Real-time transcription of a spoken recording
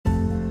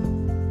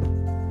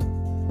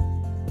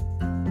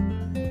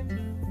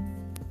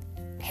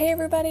Hey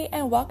everybody,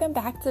 and welcome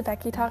back to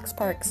Becky Talks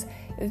Parks.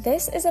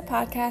 This is a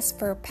podcast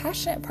for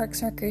passionate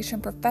parks and recreation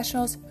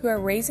professionals who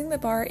are raising the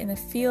bar in the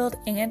field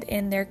and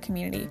in their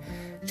community.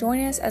 Join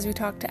us as we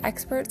talk to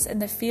experts in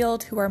the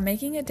field who are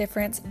making a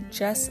difference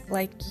just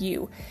like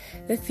you.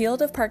 The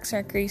field of parks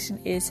and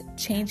recreation is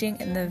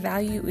changing, and the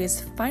value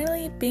is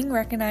finally being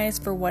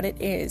recognized for what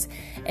it is,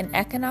 an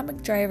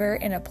economic driver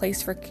and a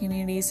place for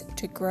communities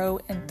to grow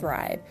and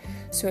thrive.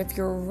 So if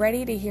you're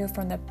ready to hear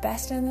from the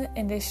best in the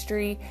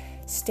industry,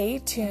 stay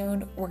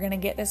tuned. We're going to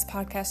get this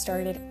podcast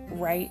started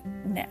right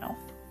now.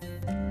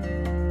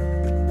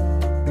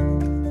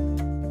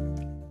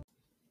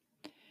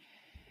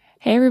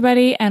 Hey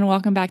everybody, and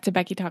welcome back to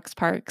Becky Talks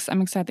Parks.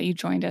 I'm excited that you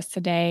joined us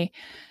today,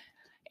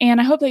 and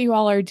I hope that you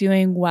all are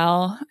doing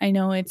well. I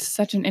know it's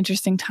such an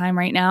interesting time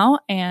right now,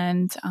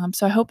 and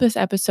so I hope this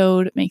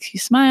episode makes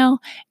you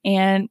smile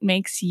and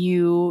makes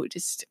you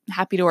just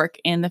happy to work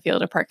in the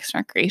field of parks and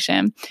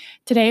recreation.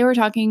 Today we're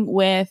talking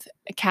with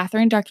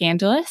Catherine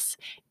Darkangelis,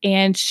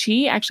 and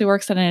she actually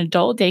works at an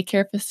adult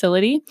daycare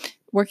facility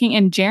working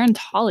in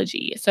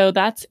gerontology. So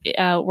that's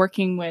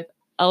working with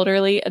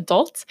elderly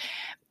adults.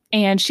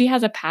 And she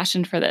has a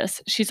passion for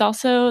this. She's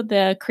also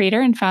the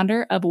creator and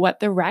founder of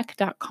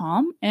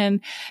whattherec.com,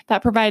 and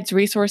that provides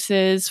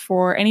resources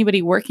for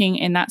anybody working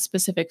in that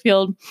specific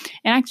field.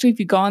 And actually, if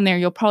you go on there,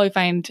 you'll probably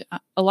find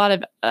a lot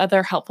of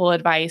other helpful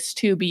advice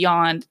too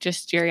beyond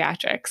just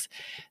geriatrics.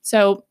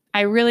 So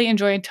I really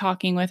enjoyed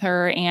talking with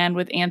her and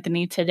with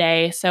Anthony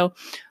today. So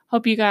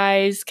hope you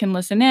guys can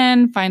listen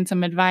in, find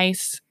some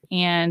advice,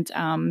 and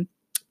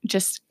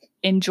just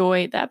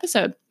enjoy the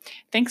episode.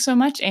 Thanks so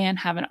much and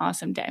have an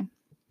awesome day.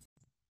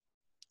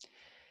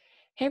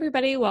 Hey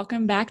everybody,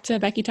 welcome back to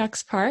Becky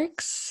Talks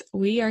Parks.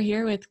 We are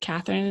here with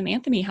Catherine and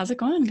Anthony. How's it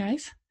going,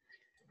 guys?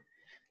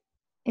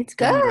 It's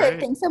good.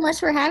 Thanks so much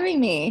for having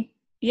me.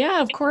 Yeah,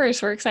 of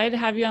course. We're excited to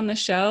have you on the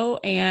show.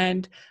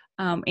 And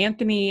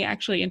Anthony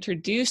actually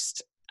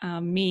introduced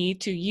me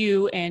to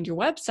you and your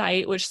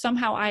website, which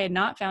somehow I had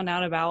not found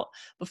out about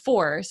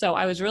before. So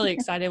I was really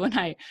excited when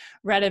I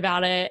read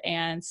about it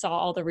and saw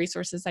all the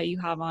resources that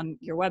you have on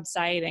your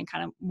website and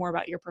kind of more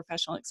about your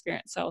professional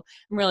experience. So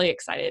I'm really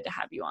excited to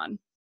have you on.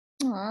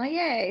 Oh,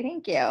 yay.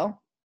 Thank you.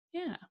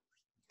 Yeah.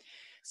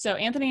 So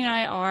Anthony and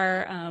I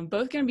are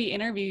both going to be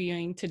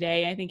interviewing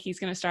today. I think he's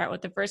going to start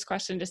with the first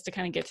question just to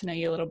kind of get to know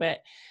you a little bit.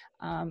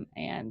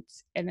 And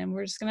then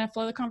we're just going to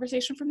flow the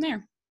conversation from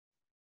there.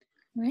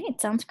 All right.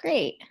 Sounds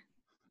great.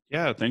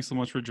 Yeah. Thanks so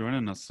much for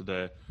joining us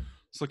today.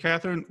 So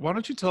Catherine, why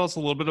don't you tell us a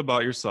little bit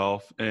about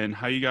yourself and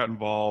how you got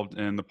involved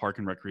in the park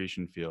and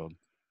recreation field?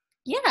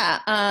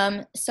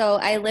 Yeah. So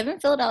I live in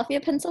Philadelphia,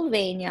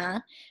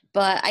 Pennsylvania,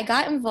 but I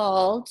got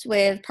involved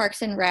with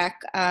Parks and Rec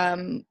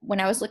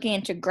when I was looking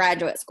into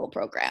graduate school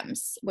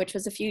programs, which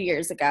was a few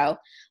years ago.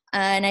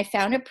 And I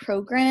found a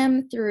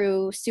program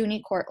through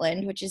SUNY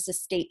Cortland, which is a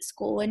state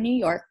school in New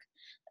York.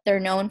 They're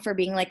known for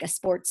being like a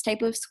sports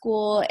type of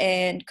school,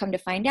 and come to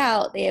find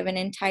out, they have an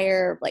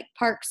entire like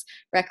parks,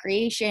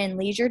 recreation,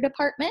 leisure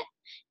department.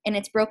 And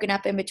it's broken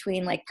up in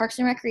between like parks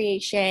and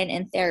recreation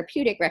and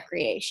therapeutic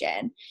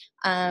recreation.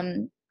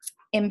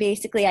 And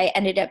basically I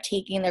ended up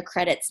taking the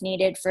credits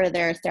needed for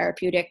their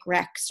therapeutic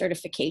rec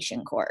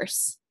certification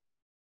course.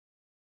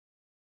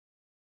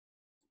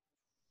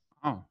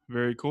 Oh,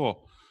 very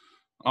cool.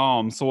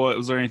 So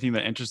was there anything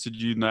that interested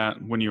you in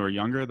that when you were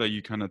younger that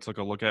you kind of took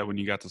a look at when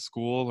you got to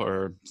school,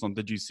 or something?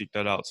 Did you seek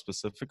that out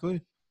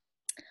specifically?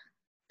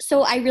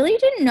 So I really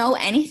didn't know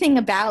anything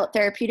about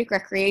therapeutic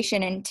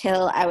recreation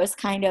until I was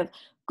kind of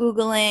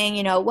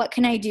Googling, what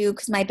can I do?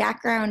 Because my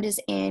background is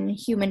in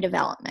human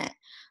development,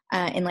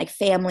 in like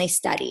family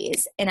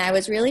studies. And I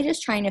was really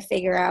just trying to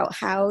figure out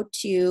how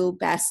to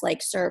best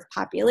like serve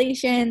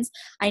populations.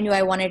 I knew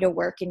I wanted to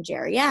work in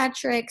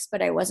geriatrics,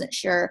 but I wasn't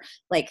sure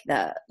like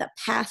the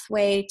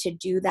pathway to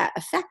do that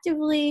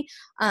effectively.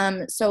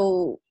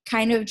 So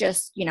kind of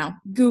just,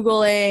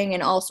 Googling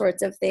and all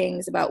sorts of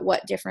things about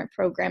what different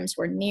programs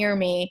were near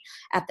me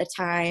at the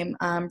time,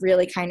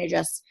 really kind of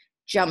just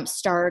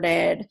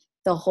jump-started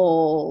the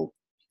whole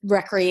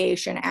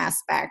recreation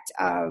aspect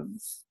of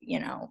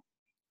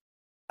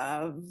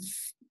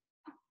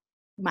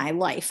my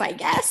life, I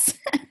guess.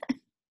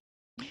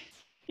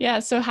 Yeah.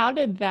 So how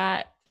did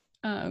that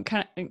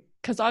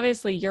because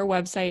obviously your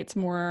website's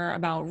more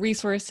about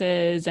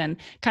resources, and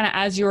kind of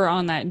as you were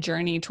on that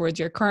journey towards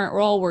your current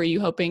role, were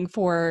you hoping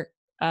for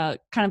kind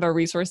of a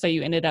resource that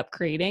you ended up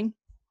creating?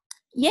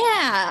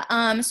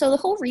 Yeah. So the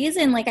whole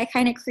reason like I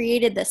kind of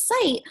created the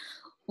site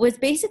was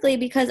basically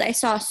because I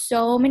saw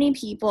so many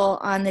people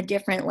on the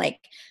different like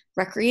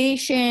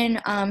recreation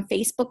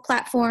Facebook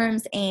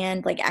platforms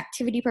and like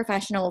activity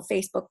professional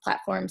Facebook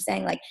platforms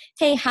saying like,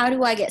 hey, how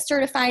do I get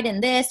certified in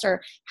this,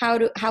 or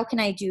how can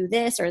I do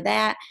this or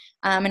that?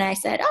 And I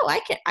said, oh, I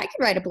could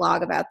write a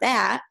blog about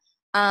that.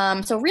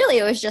 So really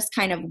it was just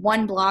kind of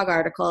one blog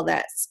article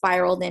that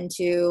spiraled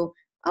into,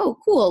 oh,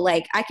 cool.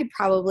 Like I could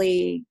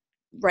probably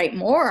write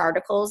more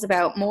articles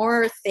about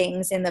more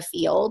things in the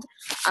field.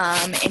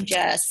 And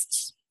just,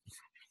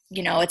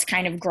 it's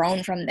kind of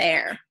grown from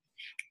there.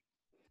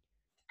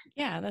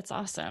 Yeah, that's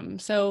awesome.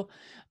 So,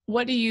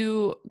 what do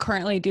you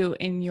currently do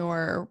in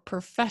your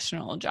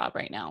professional job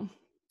right now?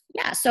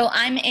 Yeah, so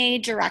I'm a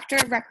director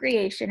of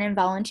recreation and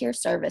volunteer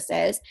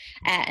services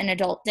at an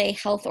adult day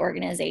health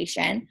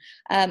organization.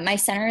 My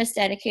center is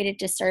dedicated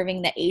to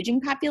serving the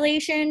aging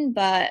population,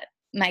 but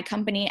my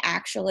company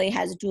actually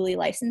has dually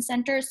licensed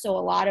centers, so a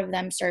lot of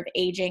them serve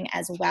aging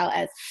as well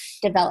as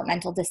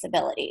developmental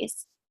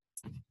disabilities.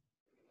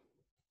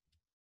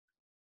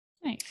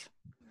 Nice.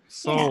 Yeah.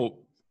 So,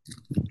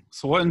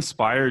 so what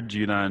inspired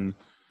you then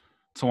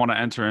to want to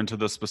enter into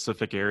this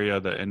specific area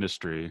of the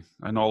industry?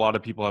 I know a lot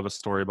of people have a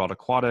story about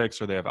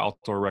aquatics or they have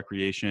outdoor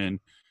recreation,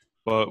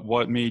 but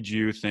what made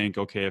you think,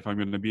 okay, if I'm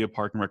going to be a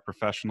park and rec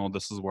professional,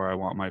 this is where I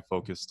want my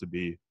focus to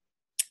be?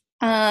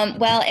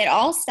 Well, it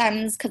all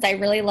stems because I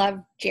really love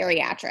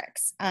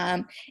geriatrics.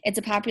 It's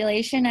a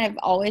population I've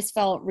always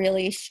felt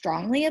really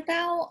strongly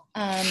about.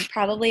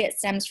 Probably it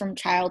stems from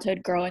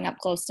childhood, growing up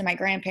close to my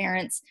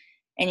grandparents,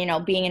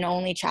 and being an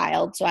only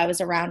child. So I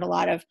was around a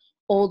lot of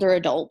older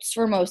adults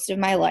for most of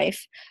my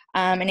life.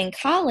 And in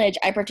college,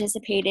 I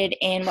participated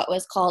in what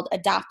was called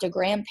Adopt a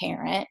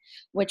Grandparent,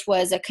 which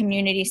was a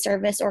community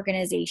service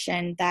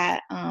organization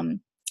that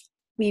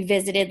we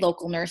visited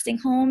local nursing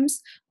homes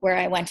where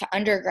I went to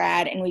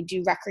undergrad, and we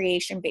do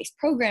recreation based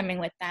programming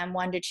with them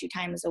 1 to 2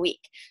 times a week.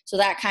 So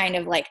that kind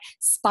of like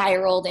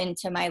spiraled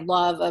into my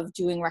love of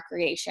doing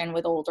recreation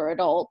with older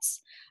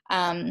adults.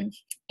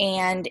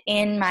 And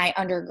in my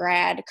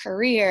undergrad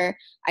career,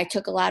 I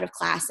took a lot of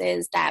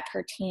classes that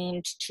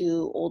pertained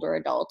to older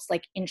adults,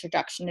 like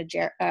introduction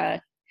to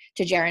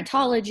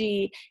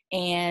gerontology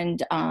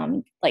and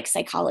like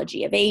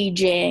psychology of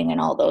aging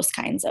and all those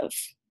kinds of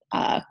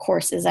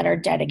courses that are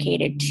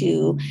dedicated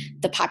to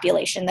the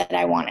population that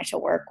I wanted to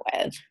work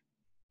with.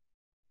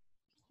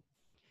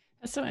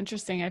 That's so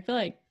interesting. I feel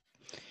like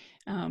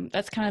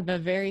that's kind of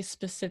a very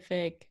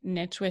specific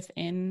niche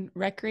within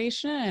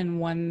recreation, and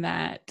one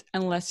that,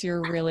 unless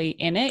you're really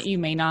in it, you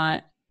may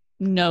not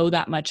know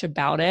that much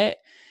about it.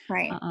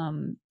 Right.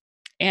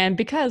 And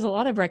because a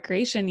lot of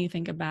recreation, you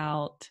think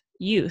about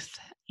youth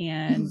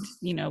and,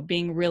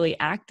 being really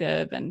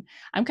active. And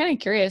I'm kind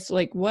of curious,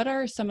 like, what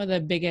are some of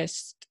the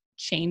biggest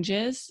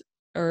changes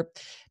or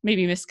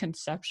maybe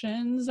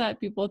misconceptions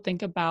that people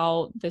think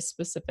about this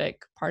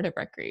specific part of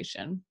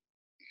recreation?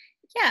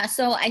 Yeah,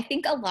 so I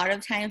think a lot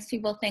of times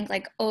people think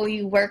like, oh,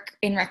 you work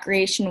in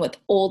recreation with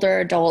older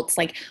adults.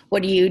 Like,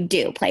 what do you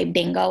do? Play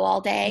bingo all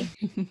day?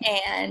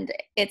 And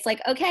it's like,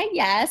 okay,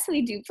 yes,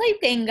 we do play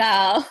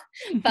bingo,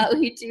 but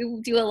we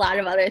do a lot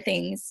of other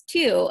things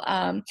too.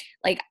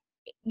 Like,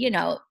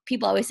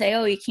 people always say,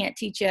 oh, you can't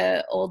teach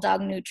a old dog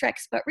new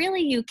tricks, but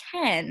really you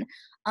can.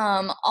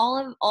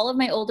 All of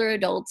my older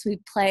adults, we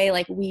play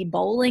like Wii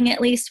bowling at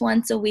least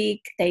once a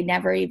week. They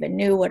never even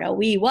knew what a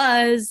Wii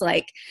was.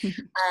 Like,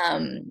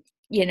 um,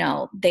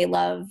 they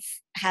love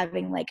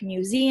having like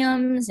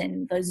museums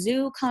and the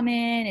zoo come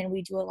in, and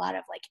we do a lot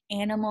of like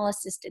animal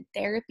assisted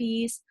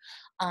therapies.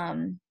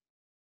 Um,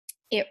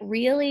 it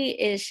really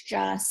is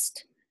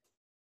just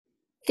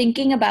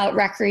thinking about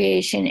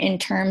recreation in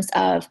terms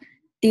of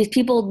these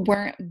people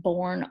weren't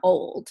born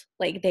old.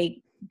 Like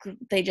they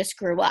just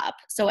grew up.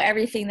 So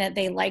everything that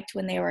they liked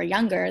when they were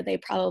younger, they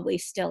probably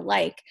still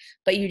like,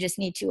 but you just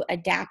need to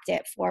adapt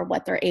it for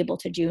what they're able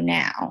to do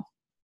now.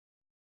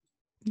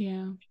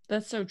 Yeah,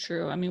 that's so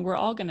true. I mean, we're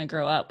all going to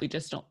grow up. We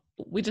just don't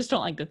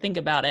like to think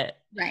about it.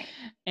 Right.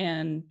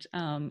 And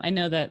I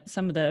know that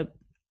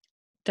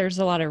there's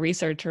a lot of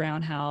research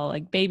around how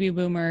like baby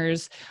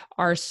boomers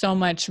are so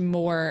much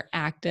more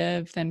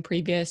active than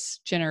previous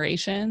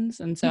generations.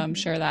 And so I'm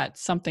sure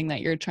that's something that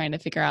you're trying to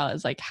figure out,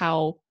 is like,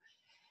 how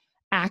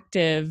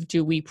active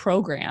do we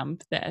program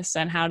this,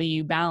 and how do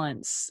you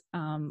balance,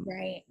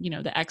 Right.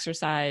 the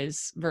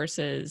exercise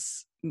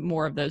versus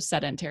more of those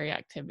sedentary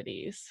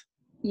activities?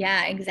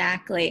 Yeah,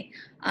 exactly.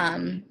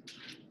 Um,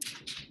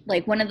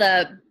 like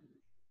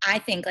I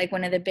think like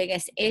one of the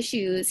biggest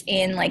issues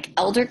in like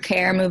elder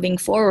care moving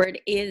forward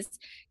is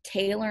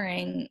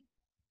tailoring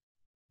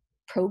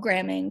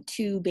programming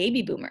to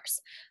baby boomers.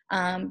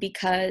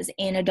 Because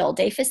in adult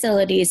day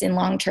facilities, in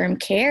long-term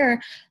care,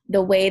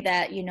 the way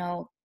that,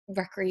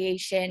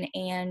 recreation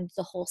and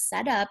the whole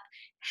setup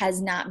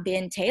has not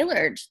been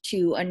tailored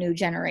to a new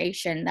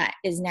generation that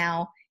is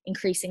now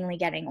increasingly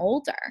getting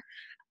older.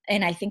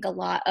 And I think a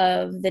lot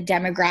of the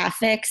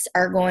demographics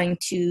are going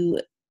to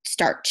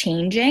start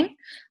changing.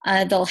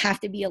 There'll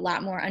have to be a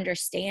lot more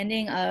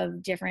understanding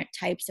of different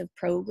types of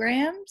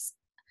programs.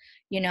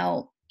 You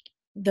know,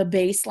 the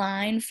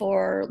baseline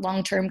for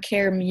long-term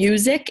care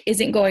music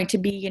isn't going to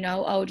be,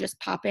 oh, just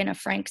pop in a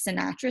Frank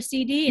Sinatra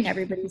CD and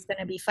everybody's going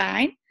to be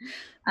fine.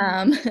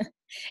 Um,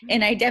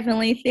 and I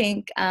definitely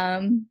think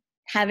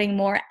having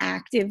more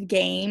active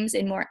games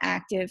and more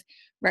active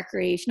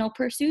recreational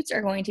pursuits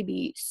are going to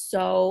be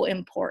so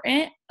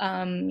important,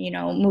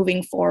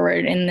 moving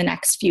forward in the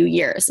next few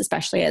years,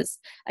 especially as,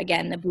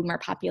 again, the boomer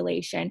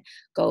population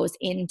goes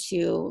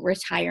into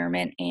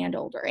retirement and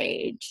older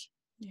age.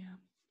 Yeah.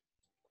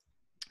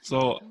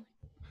 So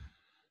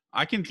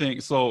I can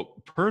think,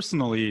 so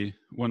personally,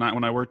 when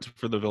I worked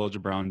for the Village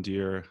of Brown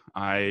Deer,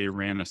 I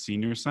ran a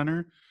senior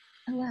center.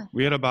 Oh, wow.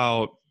 We had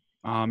about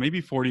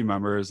maybe 40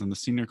 members, and the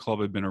senior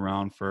club had been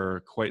around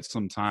for quite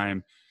some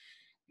time.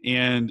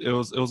 And it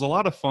was a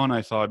lot of fun,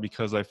 I thought,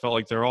 because I felt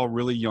like they're all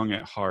really young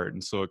at heart.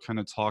 And so it kind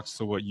of talks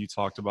to what you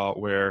talked about,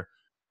 where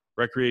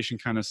recreation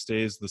kind of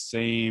stays the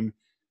same,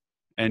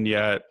 and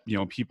yet,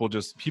 people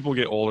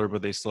get older,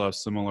 but they still have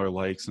similar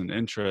likes and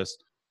interests.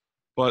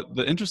 But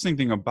the interesting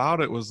thing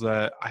about it was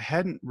that I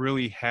hadn't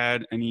really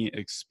had any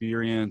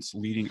experience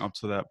leading up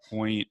to that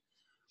point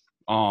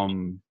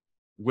um,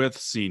 with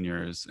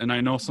seniors. And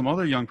I know some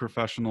other young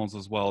professionals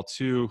as well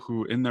too,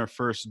 who in their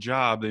first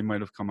job, they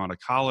might have come out of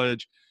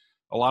college.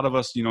 A lot of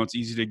us, it's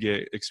easy to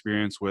get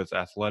experience with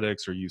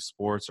athletics or youth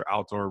sports or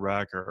outdoor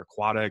rec or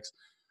aquatics,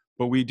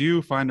 but we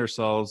do find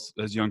ourselves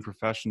as young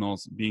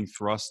professionals being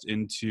thrust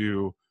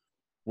into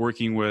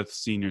working with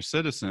senior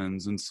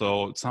citizens. And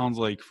so it sounds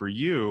like for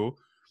you,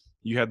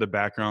 you had the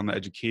background, the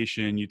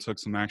education, you took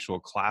some actual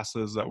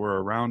classes that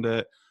were around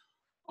it.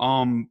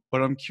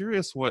 But I'm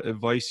curious what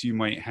advice you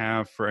might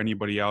have for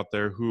anybody out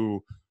there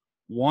who,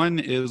 one,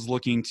 is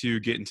looking to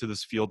get into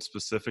this field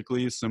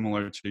specifically,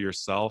 similar to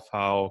yourself,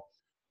 how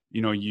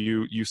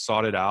you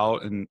sought it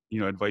out, and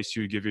advice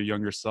you would give your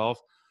younger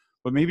self.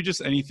 But maybe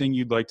just anything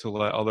you'd like to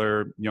let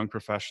other young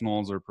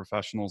professionals or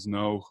professionals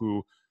know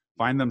who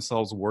find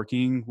themselves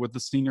working with the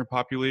senior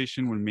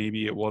population when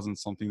maybe it wasn't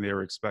something they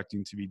were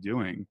expecting to be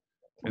doing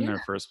in Yeah.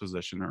 their first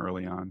position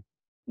early on.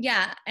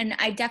 Yeah, and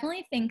I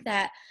definitely think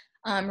that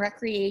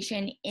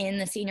recreation in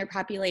the senior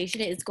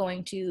population is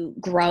going to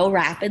grow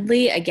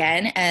rapidly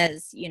again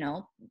as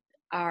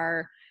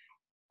our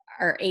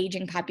our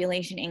aging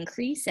population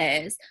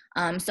increases.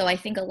 So I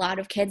think a lot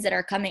of kids that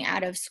are coming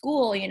out of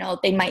school,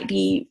 they might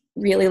be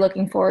really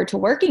looking forward to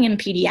working in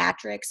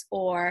pediatrics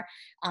or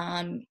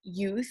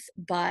youth,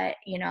 but,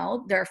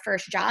 their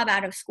first job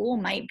out of school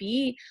might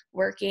be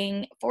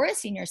working for a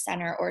senior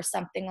center or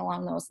something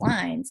along those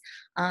lines.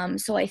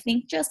 So I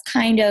think just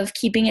kind of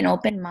keeping an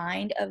open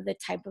mind of the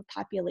type of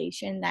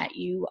population that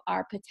you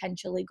are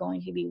potentially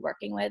going to be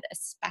working with,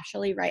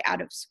 especially right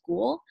out of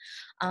school,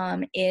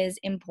 is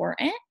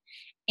important.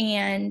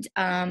 And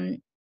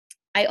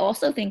I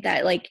also think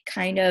that, like,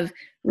 kind of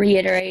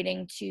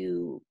reiterating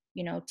to,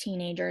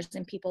 teenagers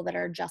and people that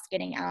are just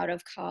getting out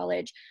of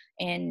college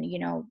and,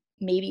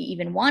 maybe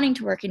even wanting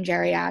to work in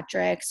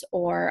geriatrics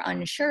or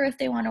unsure if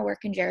they want to work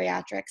in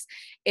geriatrics,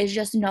 is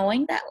just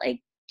knowing that, like,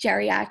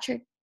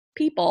 geriatric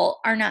people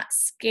are not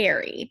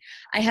scary.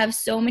 I have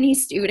so many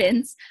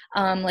students,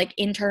 like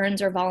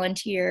interns or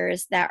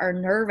volunteers, that are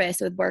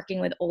nervous with working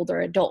with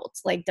older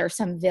adults. Like there's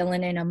some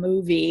villain in a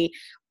movie,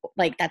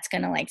 like that's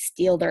gonna like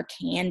steal their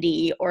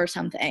candy or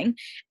something,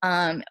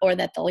 or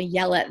that they'll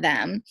yell at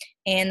them,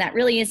 and that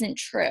really isn't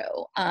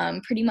true.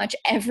 Pretty much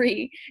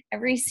every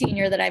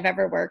senior that I've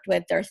ever worked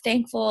with, they're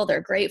thankful, they're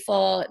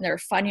grateful, and they're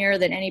funnier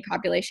than any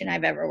population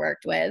I've ever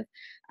worked with.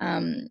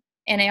 And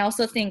I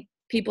also think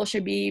people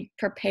should be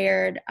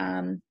prepared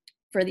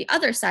for the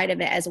other side of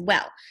it as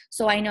well.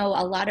 So I know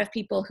a lot of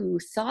people who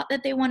thought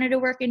that they wanted to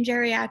work in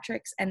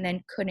geriatrics and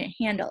then couldn't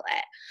handle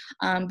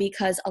it,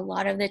 because a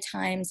lot of the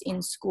times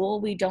in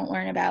school we don't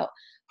learn about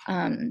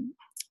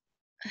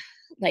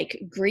like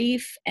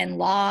grief and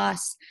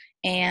loss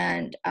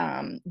and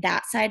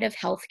that side of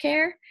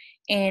healthcare.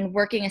 And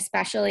working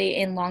especially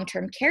in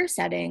long-term care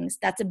settings,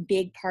 that's a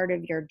big part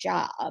of your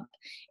job,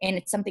 and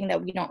it's something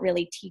that we don't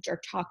really teach or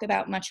talk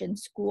about much in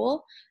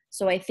school.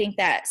 So I think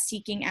that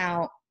seeking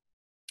out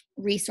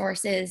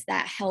resources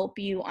that help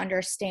you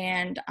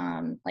understand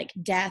like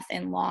death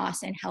and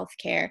loss and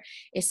healthcare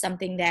is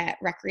something that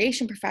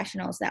recreation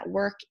professionals that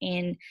work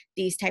in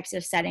these types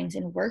of settings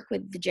and work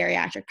with the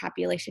geriatric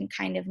population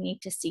kind of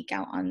need to seek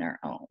out on their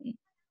own.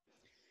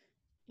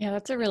 Yeah,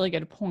 that's a really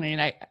good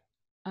point.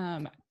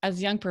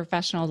 As young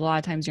professionals, a lot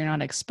of times you're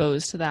not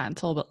exposed to that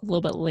until a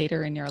little bit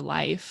later in your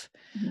life.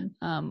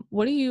 Mm-hmm.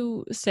 What do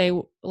you say,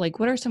 like,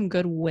 what are some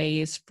good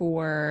ways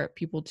for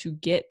people to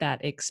get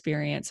that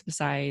experience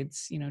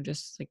besides,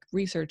 just like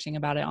researching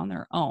about it on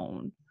their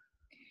own?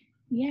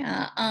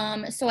 Yeah.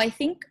 So I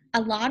think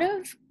a lot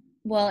of,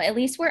 well, at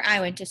least where I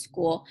went to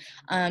school,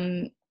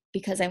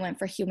 because I went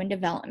for human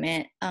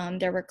development,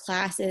 there were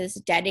classes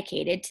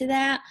dedicated to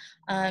that.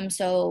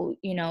 So,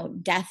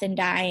 death and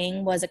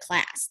dying was a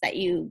class that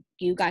you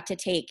got to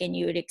take, and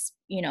you would,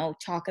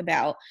 talk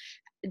about,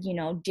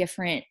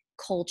 different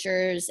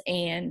cultures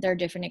and their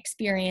different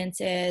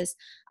experiences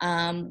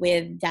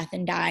with death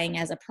and dying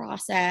as a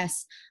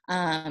process.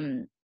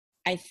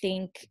 I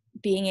think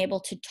being able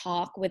to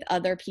talk with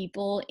other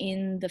people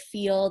in the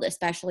field,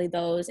 especially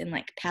those in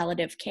like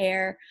palliative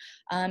care,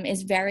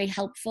 is very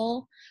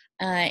helpful.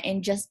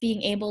 And just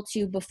being able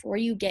to, before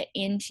you get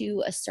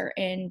into a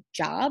certain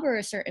job or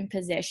a certain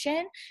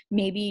position,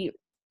 maybe,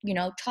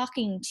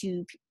 talking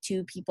to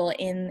people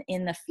in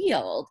the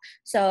field.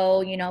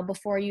 So,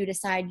 before you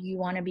decide you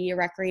want to be a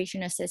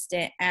recreation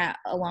assistant at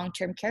a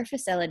long-term care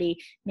facility,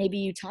 maybe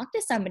you talk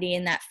to somebody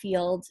in that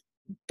field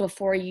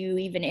before you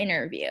even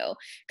interview,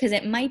 because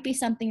it might be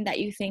something that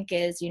you think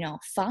is,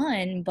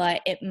 fun,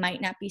 but it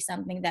might not be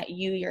something that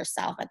you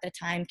yourself at the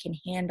time can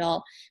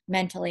handle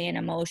mentally and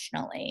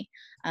emotionally.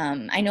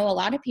 I know a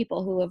lot of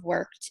people who have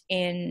worked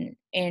in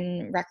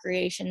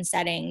recreation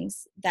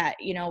settings that,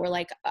 were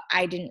like,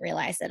 I didn't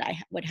realize that I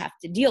would have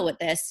to deal with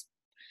this,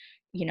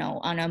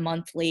 on a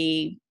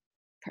monthly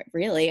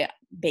really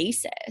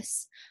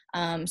basis.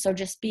 So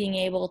just being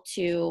able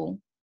to,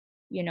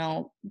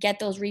 get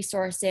those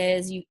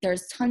resources.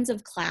 There's tons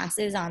of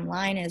classes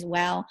online as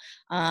well.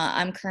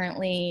 I'm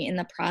currently in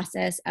the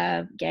process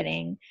of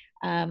getting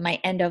my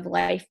end of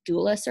life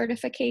doula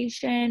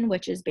certification,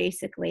 which is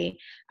basically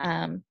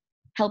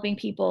helping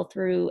people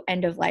through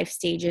end of life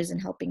stages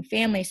and helping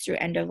families through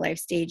end of life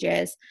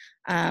stages,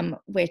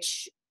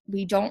 which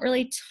we don't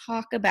really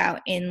talk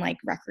about in like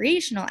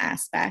recreational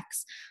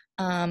aspects,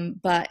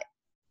 but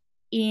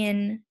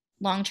in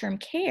long-term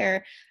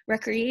care,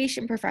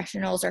 recreation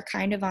professionals are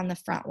kind of on the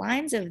front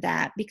lines of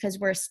that, because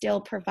we're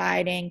still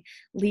providing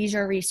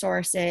leisure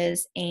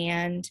resources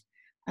and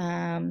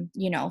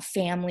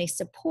family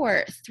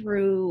support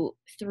through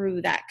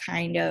that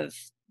kind of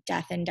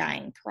death and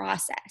dying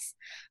process.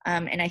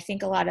 And I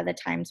think a lot of the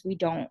times we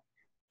don't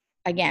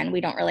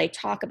really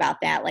talk about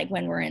that, like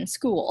when we're in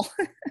school.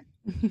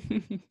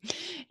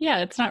 Yeah,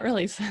 it's not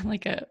really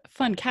like a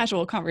fun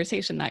casual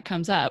conversation that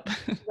comes up.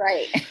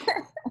 Right.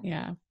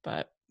 Yeah,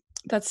 but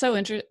that's so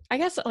interesting. I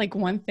guess like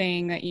one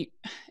thing that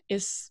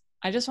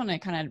I just want to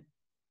kind of,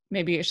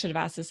 maybe I should have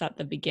asked this at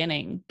the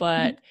beginning,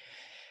 but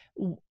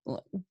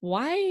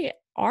why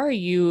are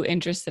you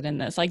interested in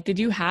this? Like, did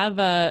you have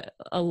a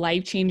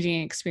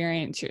life-changing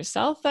experience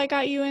yourself that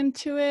got you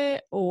into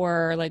it?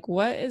 Or like,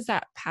 what is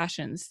that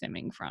passion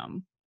stemming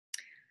from?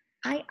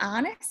 I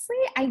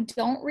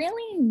don't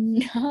really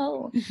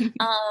know.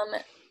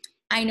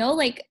 I know,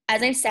 like,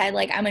 as I said,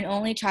 like, I'm an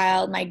only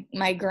child.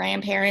 My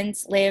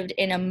grandparents lived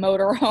in a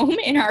motorhome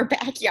in our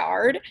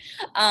backyard.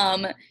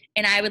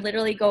 And I would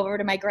literally go over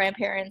to my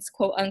grandparents'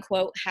 quote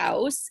unquote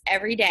house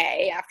every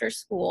day after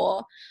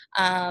school.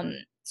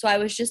 So I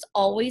was just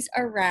always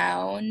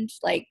around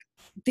like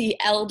the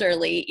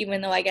elderly,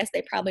 even though I guess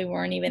they probably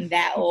weren't even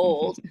that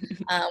old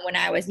when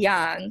I was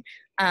young.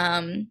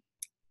 And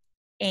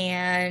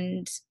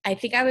I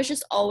think I was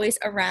just always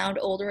around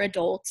older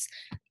adults.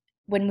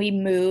 When we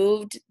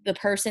moved, the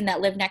person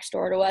that lived next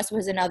door to us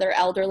was another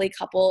elderly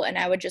couple, and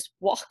I would just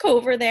walk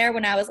over there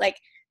when I was like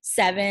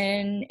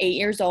 7, 8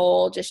 years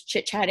old, just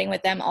chit-chatting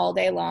with them all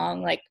day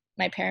long. Like,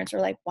 my parents were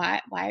like,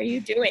 why are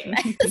you doing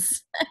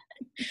this?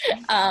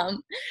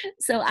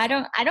 So I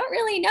don't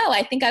really know.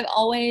 I think I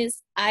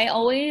always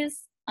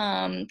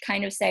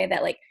kind of say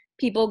that like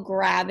people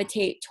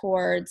gravitate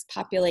towards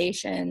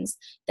populations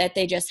that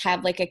they just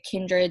have like a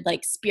kindred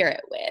like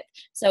spirit with.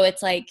 So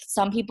it's like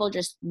some people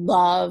just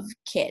love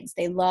kids.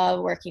 They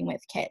love working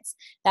with kids.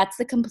 That's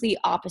the complete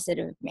opposite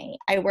of me.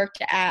 I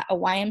worked at a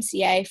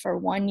YMCA for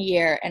 1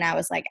 year and I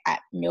was like,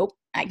 nope,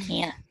 I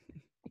can't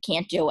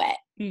do it.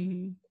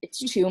 Mm-hmm. It's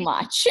too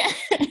much.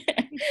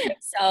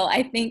 So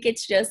I think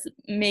it's just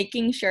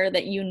making sure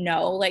that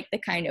like the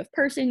kind of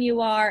person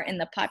you are and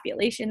the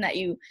population that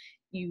you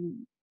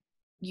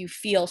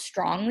feel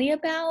strongly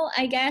about,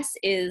 I guess,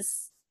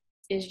 is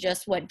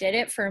just what did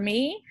it for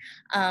me.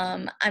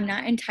 I'm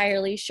not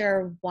entirely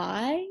sure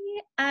why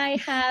I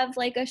have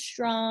like a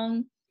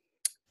strong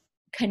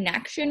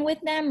connection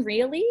with them,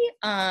 really.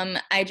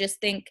 I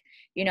just think,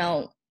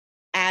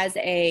 as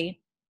a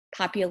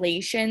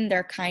population,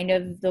 they're kind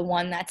of the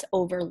one that's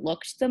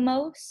overlooked the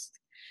most.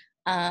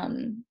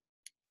 And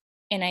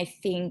I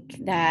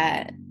think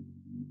that,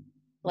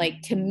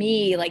 like, to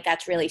me, like,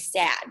 that's really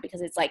sad,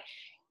 because it's like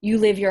you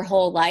live your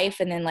whole life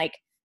and then like,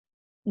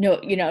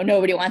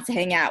 nobody wants to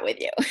hang out with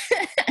you.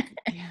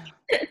 Yeah.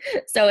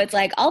 So it's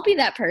like, I'll be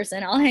that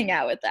person. I'll hang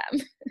out with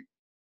them.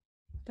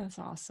 That's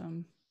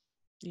awesome.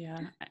 Yeah.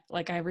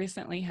 Like I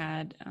recently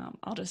had,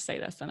 I'll just say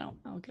this and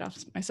I'll get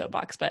off my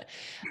soapbox, but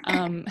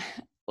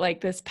like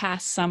this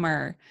past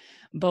summer,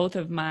 both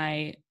of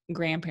my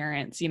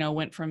grandparents,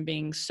 went from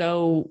being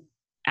so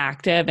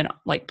active and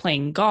like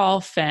playing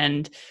golf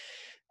and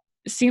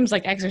seems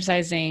like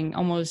exercising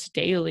almost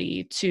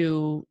daily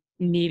to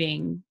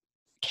needing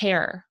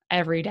care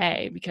every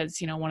day because,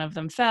 one of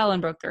them fell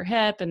and broke their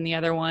hip and the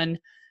other one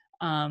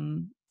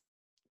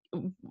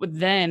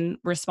then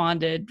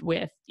responded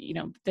with,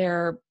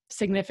 their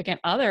significant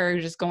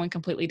other just going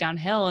completely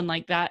downhill. And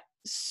like that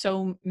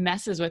so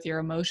messes with your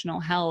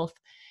emotional health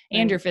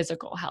and your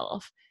physical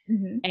health.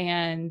 Mm-hmm.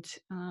 And,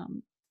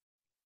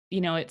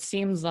 it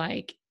seems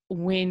like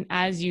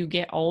as you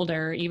get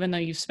older, even though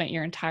you've spent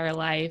your entire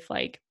life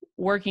like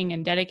working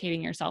and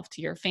dedicating yourself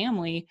to your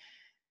family,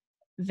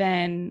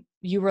 then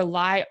you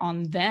rely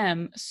on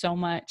them so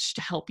much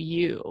to help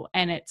you.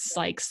 And it's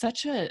like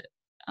such an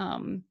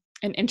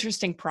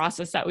interesting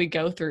process that we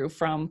go through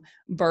from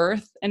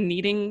birth and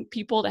needing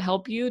people to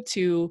help you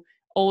to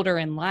older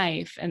in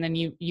life. And then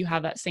you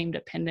have that same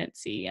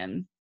dependency.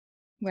 And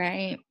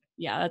right.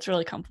 Yeah, that's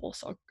really come full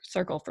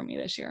circle for me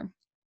this year.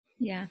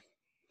 Yeah.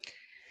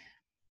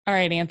 All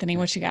right, Anthony,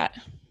 what you got?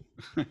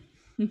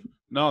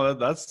 No,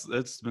 that's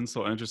it's been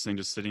so interesting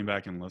just sitting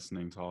back and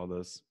listening to all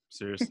this.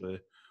 Seriously.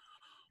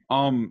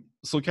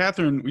 So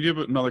Catherine, we do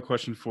have another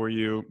question for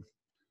you.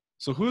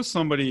 So who is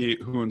somebody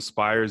who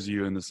inspires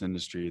you in this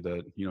industry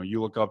that,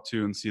 you look up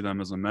to and see them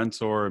as a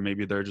mentor, or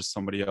maybe they're just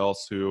somebody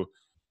else who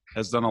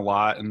has done a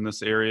lot in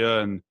this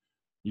area and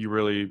you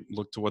really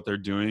look to what they're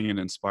doing and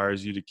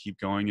inspires you to keep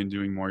going and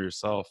doing more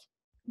yourself?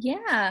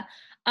 Yeah.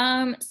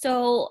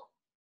 So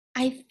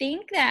I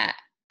think that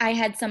I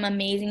had some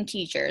amazing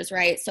teachers,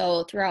 right?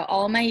 So throughout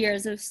all my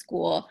years of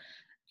school,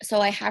 so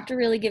I have to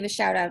really give a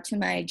shout out to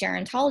my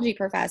gerontology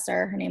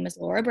professor. Her name is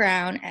Laura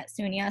Brown at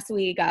SUNY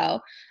Oswego.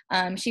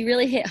 She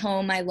really hit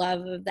home my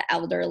love of the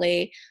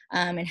elderly,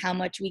 and how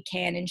much we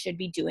can and should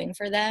be doing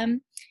for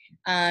them.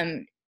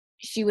 Um,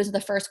 she was the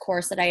first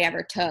course that I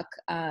ever took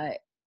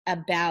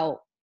about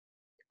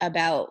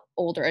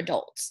older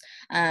adults.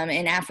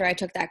 And after I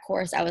took that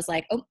course, I was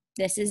like, oh,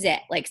 this is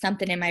it. Like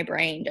something in my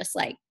brain just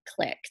like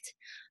clicked.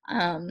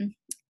 Um,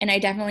 and I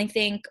definitely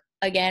think,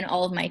 again,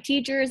 all of my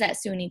teachers at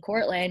SUNY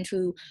Cortland,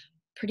 who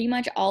pretty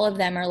much all of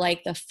them are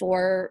like the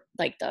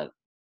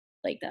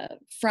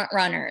front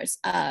runners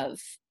of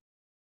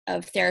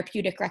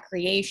therapeutic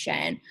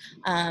recreation.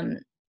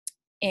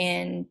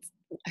 And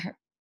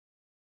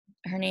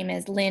her name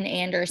is Lynn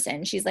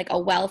Anderson. She's like a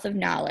wealth of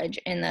knowledge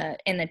in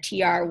the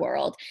TR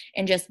world,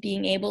 and just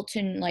being able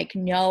to like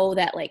know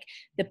that like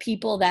the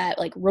people that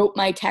like wrote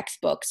my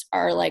textbooks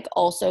are like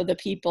also the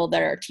people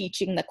that are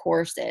teaching the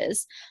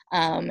courses,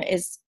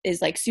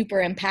 is like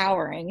super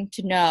empowering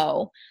to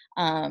know.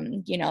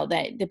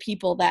 That the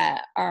people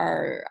that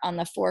are on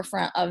the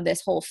forefront of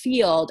this whole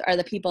field are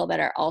the people that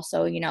are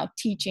also,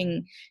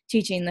 teaching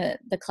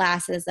the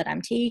classes that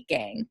I'm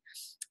taking.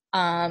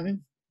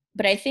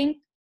 But I think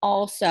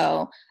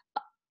also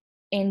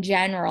in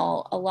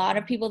general, a lot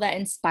of people that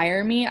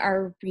inspire me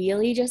are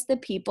really just the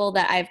people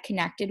that I've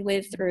connected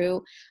with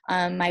through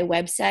my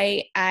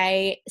website.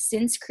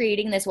 Since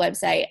creating this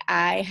website,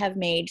 I have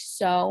made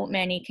so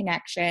many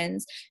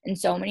connections and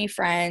so many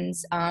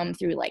friends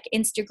through like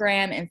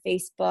Instagram and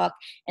Facebook,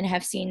 and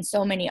have seen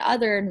so many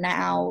other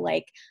now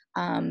like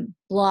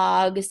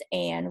blogs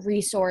and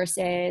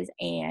resources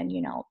and,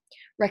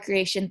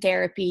 recreation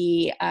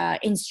therapy,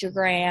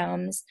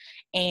 Instagrams,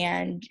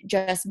 and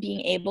just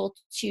being able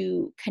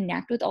to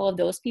connect with all of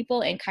those people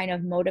and kind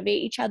of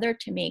motivate each other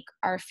to make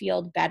our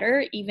field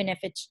better, even if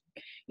it's,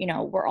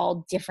 we're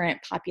all different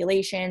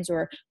populations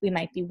or we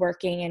might be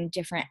working in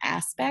different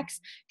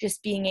aspects.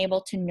 Just being able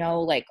to know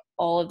like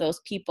all of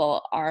those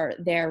people are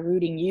there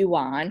rooting you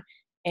on,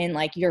 and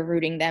like you're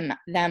rooting them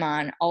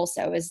on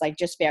also, is like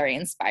just very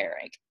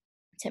inspiring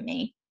to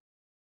me.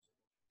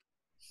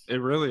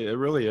 It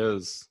really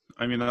is.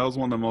 I mean, that was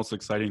one of the most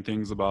exciting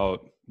things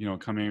about,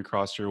 coming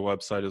across your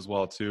website as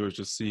well too, is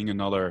just seeing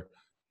another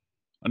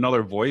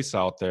voice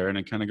out there. And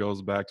it kind of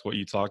goes back to what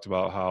you talked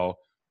about, how,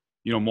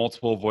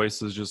 multiple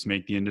voices just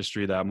make the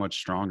industry that much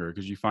stronger,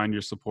 because you find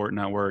your support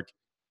network,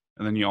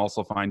 and then you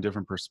also find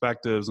different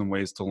perspectives and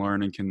ways to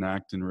learn and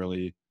connect and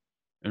really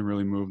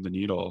move the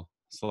needle.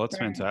 So that's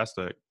Right.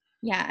 fantastic.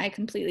 Yeah, I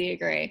completely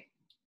agree.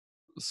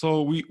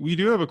 So we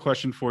do have a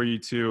question for you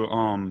too.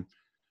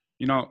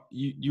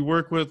 You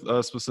work with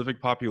a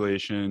specific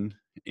population,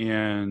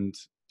 and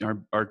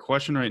our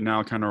question right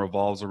now kind of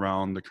revolves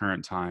around the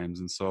current times.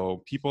 And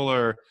so people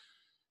are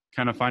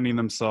kind of finding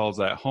themselves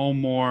at home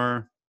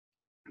more.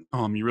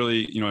 You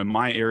really, in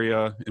my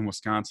area in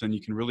Wisconsin,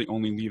 you can really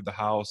only leave the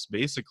house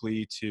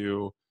basically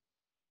to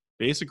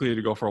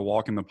go for a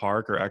walk in the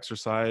park or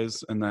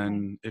exercise. And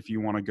then if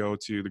you want to go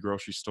to the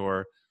grocery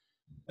store,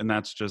 and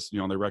that's just,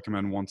 they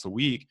recommend once a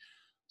week.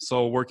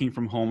 So working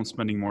from home,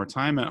 spending more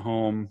time at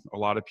home, a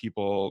lot of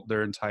people,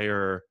 their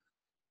entire,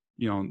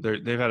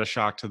 they've had a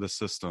shock to the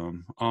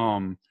system.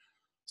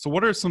 So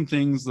what are some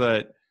things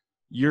that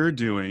you're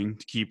doing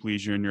to keep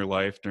leisure in your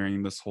life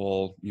during this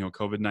whole,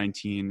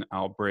 COVID-19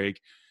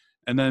 outbreak?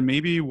 And then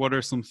maybe what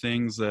are some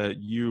things that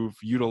you've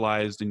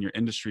utilized in your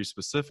industry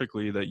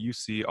specifically that you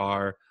see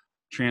are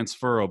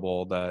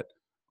transferable, that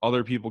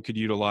other people could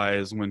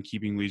utilize when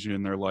keeping leisure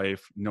in their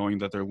life, knowing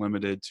that they're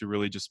limited to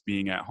really just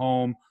being at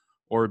home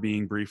or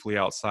being briefly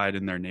outside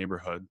in their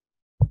neighborhood?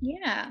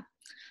 Yeah.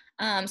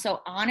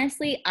 So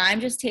honestly, I'm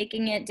just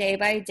taking it day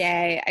by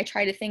day. I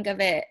try to think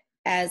of it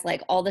as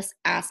like all this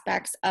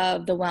aspects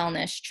of the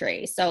wellness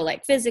tree. So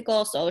like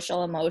physical,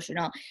 social,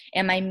 emotional.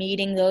 Am I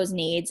meeting those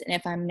needs? And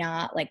if I'm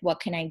not, like what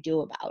can I do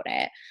about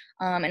it?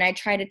 And I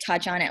try to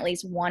touch on at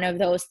least one of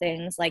those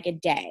things like a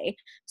day.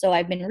 So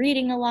I've been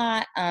reading a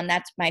lot.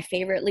 That's my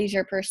favorite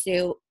leisure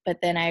pursuit. But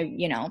then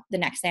the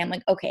next day I'm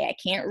like, okay, I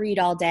can't read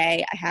all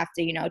day. I have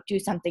to, do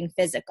something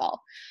physical.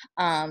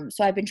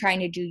 So I've been trying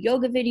to do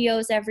yoga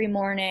videos every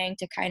morning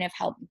to kind of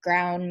help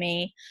ground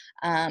me,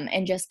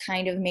 and just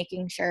kind of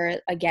making sure,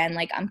 again,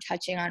 like I'm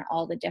touching on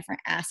all the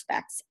different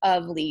aspects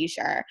of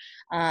leisure,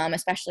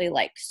 especially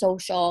like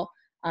social.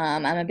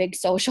 I'm a big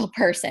social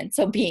person,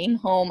 so being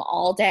home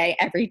all day,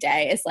 every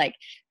day is like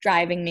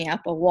driving me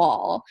up a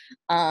wall.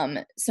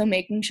 So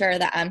making sure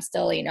that I'm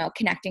still,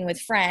 connecting with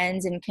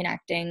friends and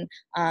connecting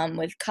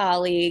with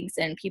colleagues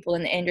and people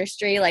in the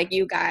industry like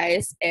you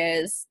guys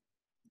is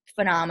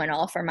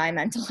phenomenal for my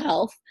mental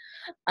health.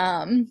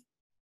 Um,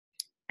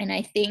 and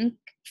I think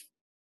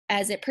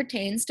as it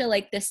pertains to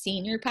like the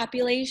senior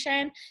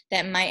population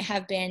that might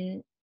have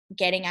been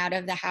getting out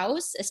of the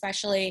house,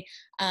 especially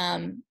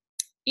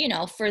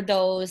for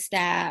those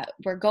that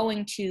were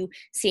going to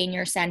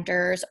senior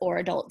centers or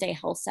adult day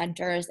health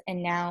centers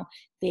and now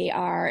they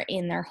are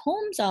in their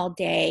homes all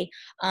day.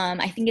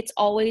 I think it's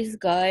always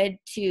good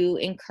to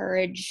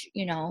encourage,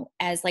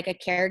 as like a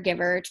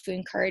caregiver, to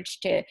encourage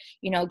to,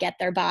 get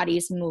their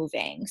bodies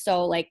moving.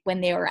 So like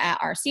when they were at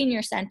our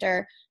senior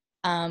center,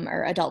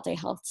 or adult day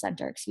health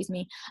center, excuse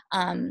me,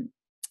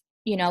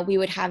 we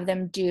would have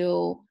them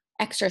do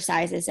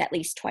exercises at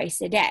least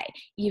twice a day.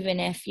 Even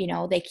if,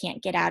 they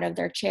can't get out of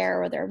their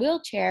chair or their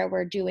wheelchair,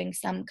 we're doing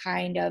some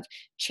kind of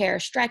chair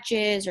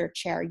stretches or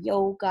chair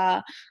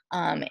yoga,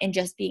 and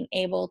just being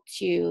able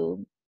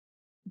to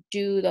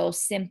do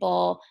those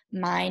simple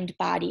mind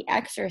body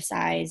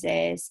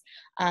exercises,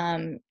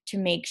 to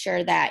make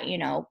sure that,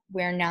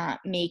 we're not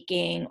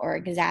making or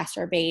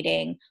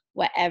exacerbating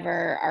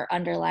whatever our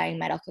underlying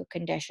medical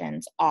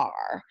conditions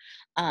are.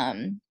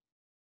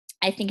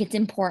 I think it's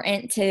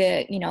important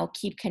to,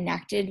 keep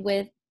connected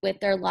with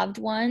their loved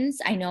ones.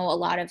 I know a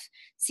lot of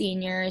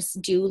seniors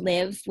do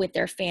live with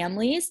their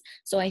families.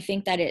 So I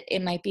think that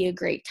it might be a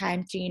great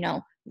time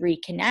to,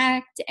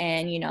 reconnect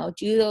and,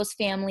 do those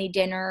family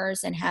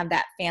dinners and have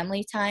that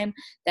family time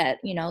that,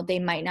 they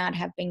might not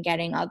have been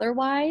getting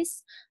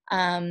otherwise.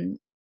 And,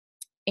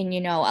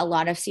 a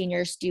lot of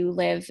seniors do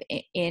live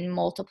in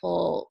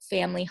multiple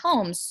family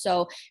homes.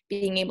 So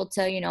being able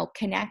to,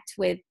 connect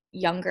with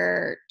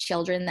younger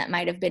children that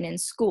might have been in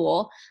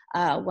school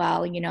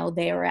while,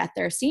 they were at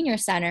their senior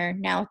center,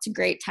 now it's a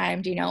great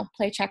time to,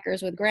 play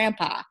checkers with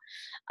grandpa.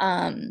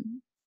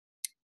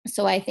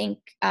 So I think,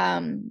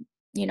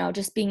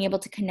 just being able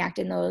to connect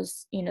in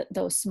those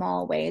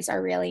small ways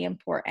are really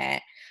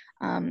important.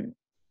 And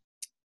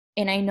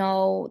I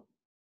know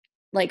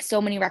like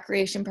so many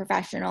recreation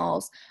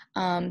professionals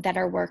that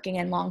are working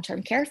in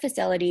long-term care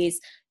facilities,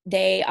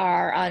 they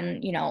are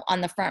on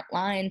the front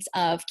lines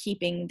of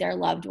keeping their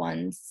loved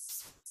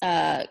ones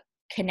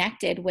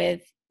connected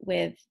with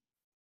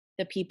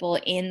the people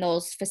in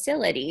those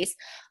facilities,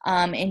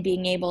 and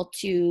being able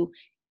to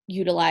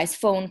utilize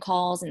phone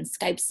calls and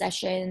Skype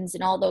sessions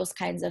and all those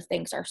kinds of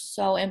things are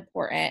so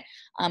important,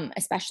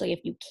 especially if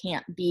you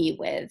can't be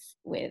with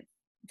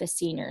the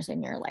seniors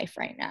in your life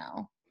right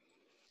now.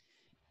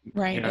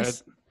 Right. Yeah.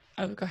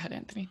 Oh, go ahead,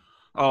 Anthony.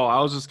 Oh,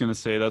 I was just going to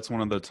say that's one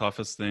of the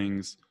toughest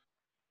things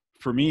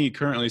for me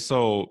currently.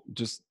 So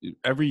just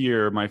every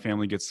year my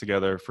family gets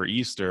together for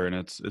Easter, and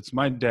it's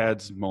my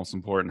dad's most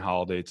important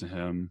holiday to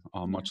him,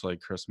 much like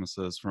Christmas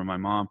is for my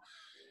mom.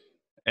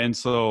 And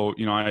so,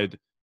 I'd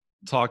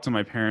talk to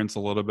my parents a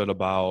little bit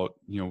about,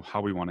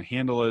 how we want to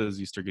handle it.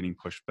 Is Easter getting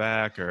pushed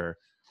back, or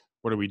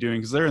what are we doing?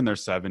 Because they're in their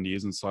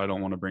 70s. And so I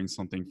don't want to bring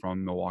something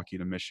from Milwaukee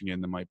to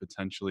Michigan that might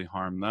potentially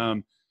harm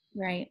them.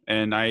 Right.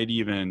 And I had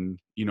even,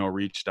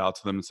 reached out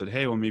to them and said,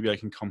 hey, well, maybe I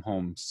can come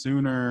home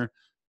sooner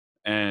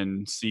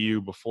and see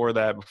you before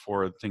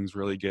things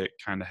really get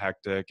kind of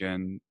hectic.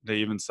 And they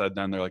even said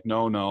then, they're like,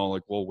 no,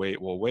 like we'll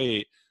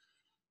wait.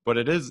 But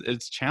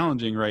it's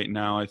challenging right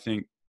now. I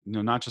think,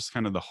 not just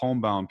kind of the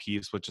homebound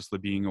piece, but just the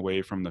being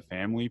away from the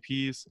family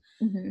piece.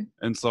 Mm-hmm.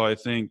 And so I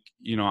think,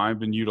 I've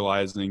been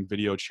utilizing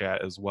video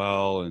chat as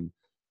well. And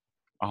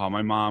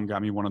my mom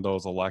got me one of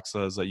those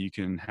Alexas that you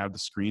can have the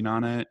screen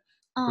on it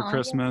for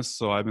Christmas.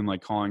 Yeah. So I've been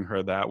like calling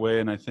her that way.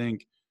 And I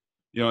think,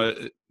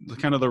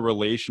 kind of the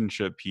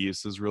relationship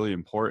piece is really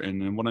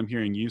important. And what I'm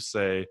hearing you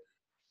say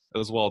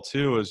as well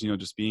too is,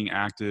 just being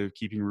active,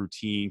 keeping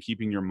routine,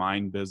 keeping your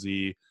mind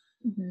busy.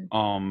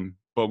 Mm-hmm.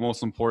 But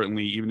most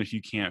importantly, even if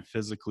you can't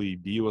physically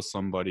be with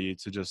somebody,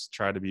 to just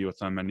try to be with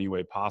them any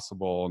way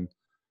possible. And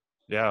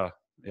yeah,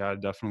 I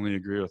definitely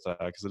agree with that,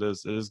 because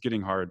it is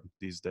getting hard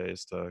these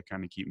days to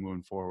kind of keep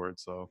moving forward.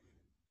 So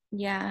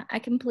yeah, I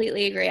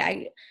completely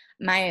agree.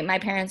 My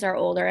parents are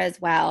older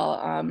as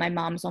well. My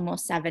mom's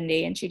almost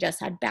 70 and she just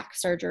had back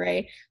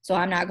surgery, so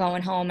I'm not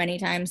going home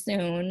anytime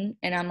soon.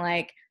 And I'm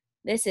like,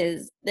 this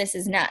is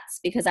nuts,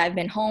 because I've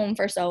been home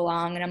for so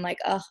long, and I'm like,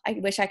 oh, I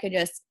wish I could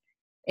just.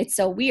 It's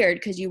so weird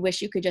because you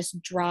wish you could just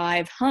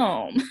drive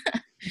home,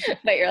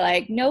 but you're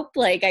like, nope,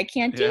 like I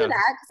can't do that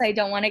because I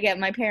don't want to get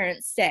my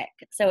parents sick.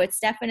 So it's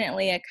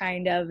definitely a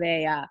kind of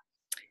a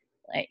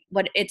like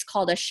what it's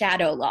called a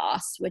shadow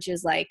loss, which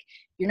is like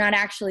you're not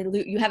actually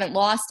you haven't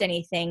lost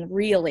anything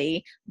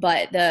really,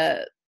 but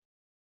that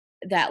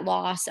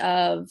loss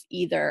of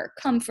either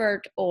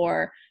comfort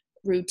or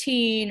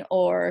routine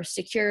or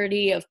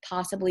security of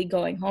possibly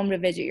going home to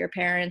visit your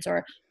parents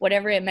or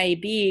whatever it may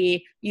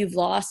be, you've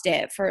lost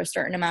it for a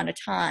certain amount of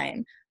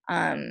time.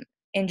 And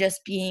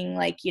just being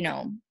like,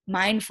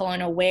 mindful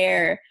and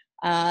aware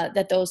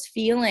that those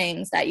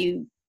feelings that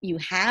you you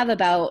have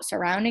about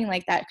surrounding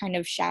like that kind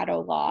of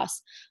shadow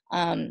loss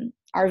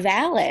are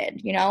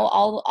valid. You know,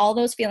 all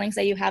those feelings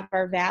that you have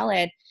are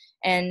valid.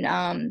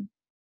 And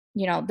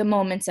you know, the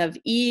moments of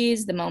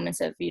ease, the moments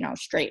of, you know,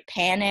 straight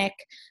panic,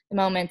 the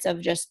moments of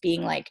just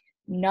being like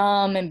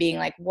numb and being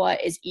like,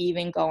 what is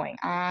even going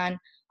on?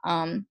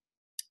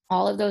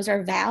 All of those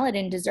are valid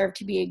and deserve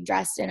to be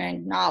addressed and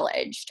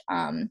acknowledged.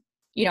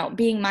 You know,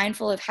 being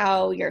mindful of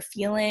how you're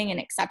feeling and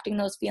accepting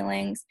those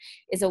feelings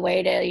is a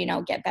way to, you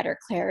know, get better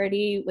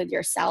clarity with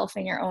yourself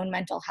and your own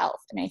mental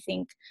health. And I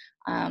think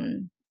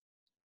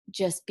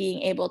just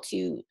being able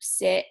to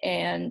sit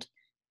and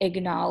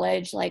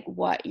acknowledge like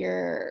what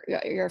you're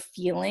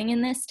feeling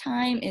in this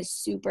time is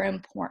super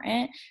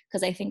important,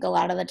 because I think a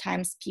lot of the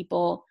times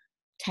people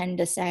tend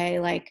to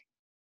say like,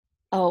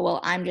 oh, well,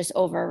 I'm just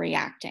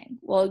overreacting.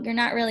 Well, you're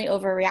not really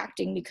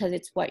overreacting because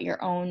it's what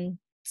your own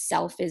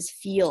self is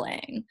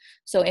feeling.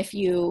 So if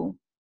you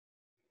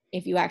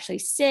actually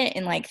sit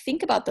and like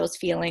think about those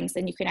feelings,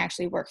 then you can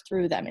actually work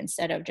through them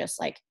instead of just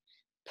like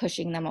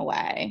pushing them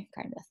away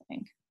kind of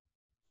thing.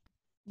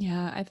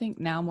 Yeah, I think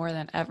now more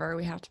than ever,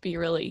 we have to be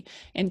really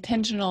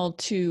intentional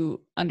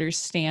to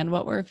understand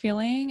what we're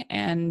feeling.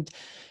 And,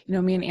 you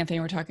know, me and Anthony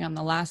were talking on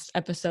the last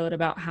episode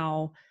about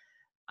how,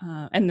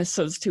 and this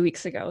was 2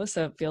 weeks ago,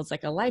 so it feels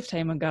like a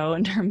lifetime ago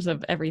in terms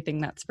of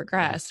everything that's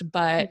progressed.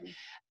 But,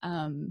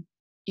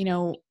 you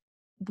know,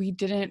 we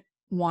didn't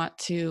want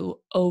to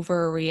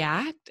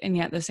overreact and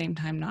yet at the same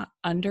time not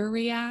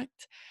underreact.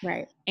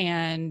 Right.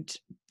 And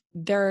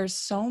there's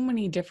so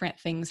many different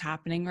things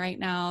happening right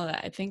now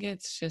that I think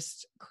it's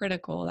just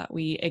critical that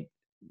we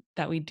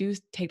do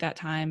take that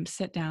time,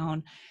 sit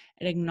down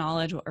and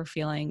acknowledge what we're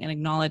feeling and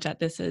acknowledge that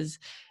this is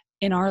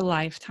in our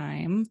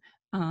lifetime.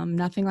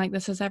 Nothing like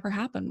this has ever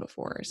happened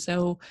before.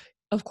 So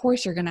of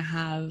course you're going to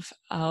have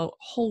a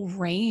whole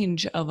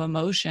range of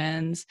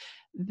emotions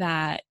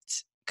that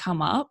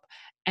come up.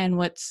 And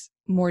what's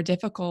more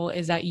difficult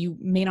is that you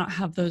may not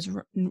have those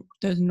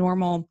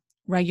normal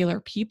regular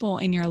people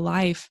in your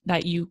life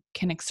that you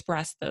can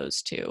express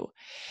those to.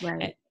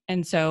 Right.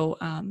 And so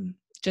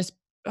just,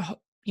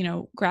 you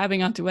know,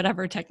 grabbing onto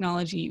whatever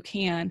technology you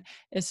can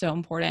is so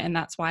important. And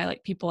that's why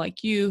like people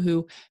like you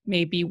who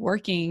may be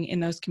working in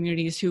those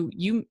communities who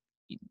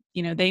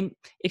you know,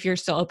 if you're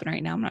still open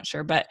right now, I'm not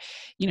sure, but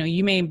you know,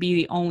 you may be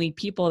the only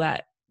people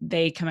that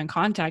they come in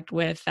contact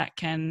with that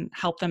can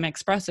help them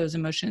express those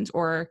emotions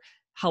or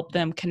help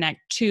them connect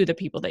to the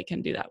people they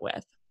can do that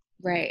with.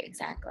 Right,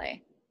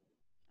 exactly.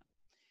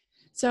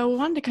 So I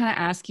wanted to kind of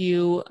ask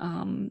you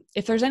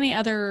if there's any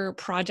other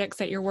projects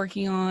that you're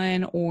working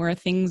on or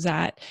things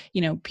that,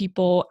 you know,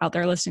 people out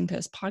there listening to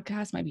this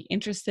podcast might be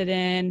interested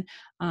in.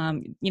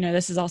 You know,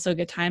 this is also a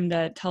good time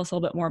to tell us a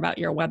little bit more about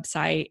your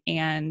website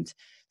and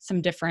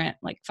some different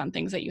like fun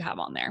things that you have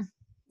on there.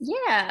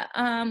 Yeah.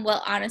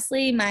 Well,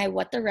 honestly, my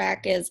What the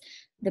Rec is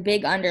the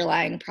big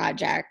underlying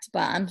project,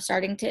 but I'm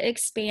starting to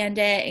expand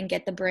it and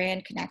get the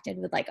brand connected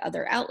with like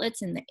other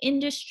outlets in the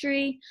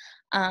industry.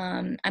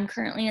 I'm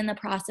currently in the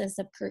process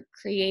of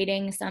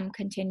creating some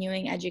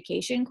continuing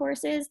education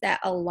courses that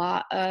a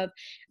lot of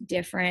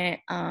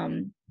different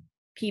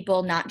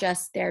people, not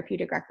just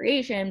therapeutic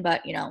recreation,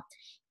 but, you know,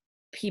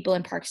 people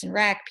in Parks and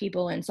Rec,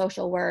 people in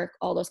social work,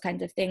 all those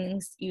kinds of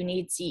things. You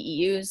need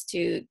CEUs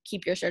to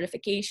keep your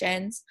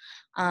certifications.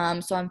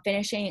 So I'm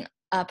finishing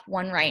up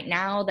one right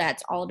now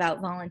that's all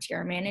about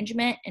volunteer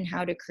management and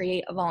how to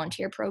create a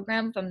volunteer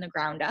program from the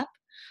ground up.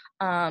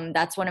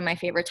 That's one of my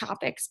favorite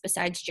topics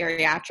besides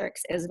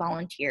geriatrics is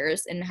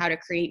volunteers and how to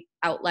create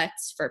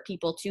outlets for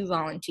people to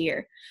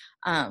volunteer.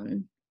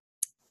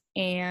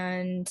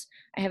 And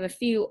I have a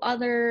few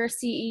other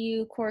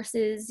CEU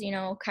courses, you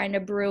know, kind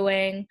of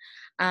brewing,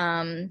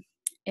 and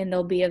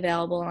they'll be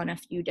available on a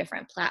few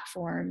different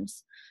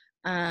platforms.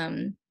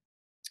 But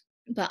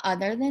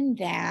other than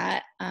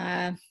that,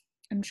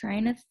 I'm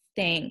trying to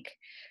think.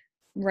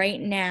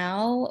 Right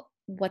now,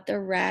 What the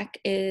Rec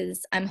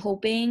is, I'm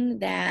hoping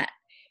that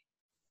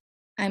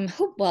I'm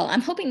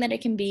hoping that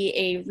it can be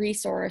a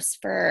resource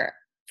for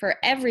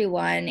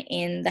everyone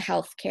in the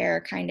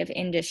healthcare kind of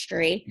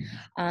industry,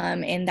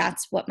 and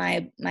that's what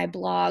my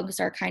blogs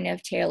are kind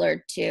of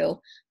tailored to,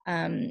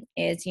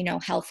 is, you know,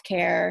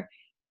 healthcare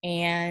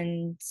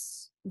and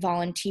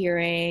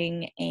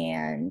volunteering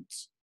and,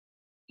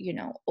 you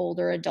know,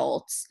 older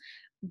adults.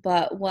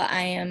 But what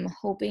I am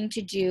hoping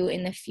to do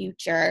in the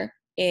future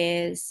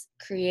is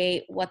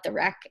create What the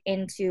Rec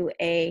into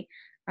an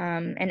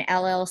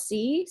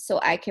LLC, so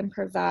I can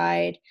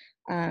provide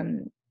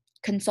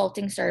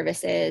consulting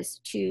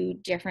services to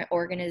different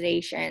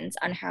organizations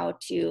on how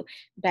to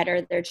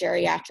better their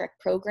geriatric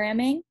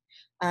programming,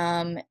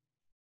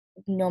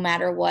 no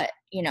matter what,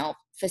 you know,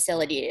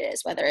 facility it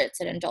is, whether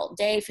it's an adult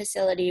day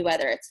facility,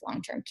 whether it's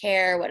long-term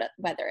care,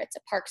 whether it's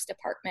a parks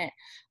department.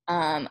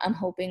 I'm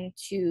hoping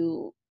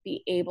to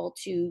be able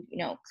to, you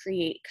know,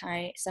 create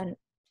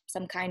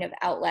some kind of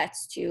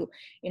outlets to,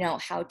 you know,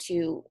 how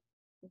to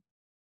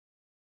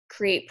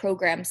create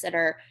programs that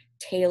are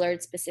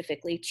tailored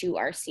specifically to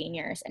our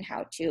seniors and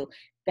how to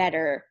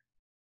better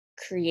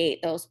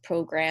create those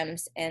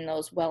programs and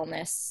those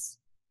wellness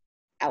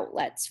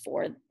outlets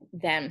for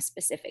them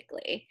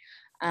specifically.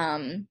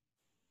 And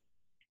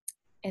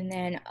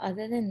then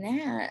other than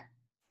that,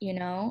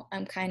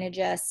 I'm kind of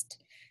just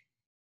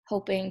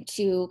hoping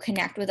to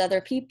connect with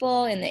other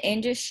people in the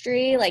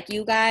industry like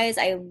you guys.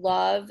 I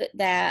love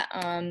that,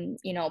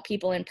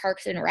 people in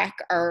Parks and Rec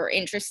are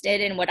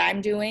interested in what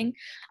I'm doing,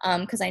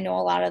 because I know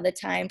a lot of the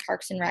time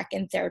Parks and Rec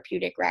and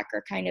therapeutic rec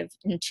are kind of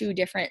in two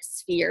different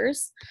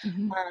spheres.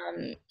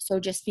 Mm-hmm. So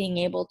just being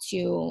able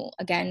to,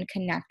 again,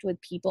 connect with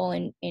people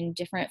in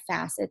different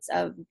facets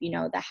of,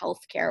 the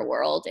healthcare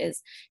world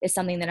is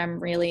something that I'm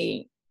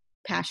really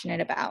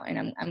passionate about.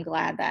 And I'm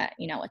glad that,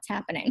 it's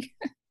happening.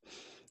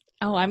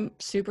 Oh, I'm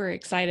super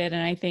excited.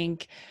 And I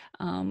think,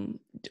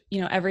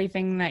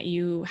 everything that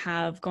you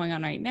have going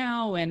on right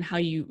now and how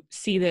you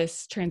see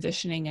this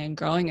transitioning and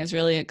growing is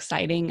really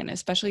exciting. And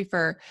especially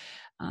for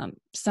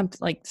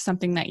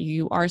something that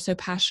you are so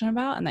passionate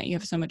about and that you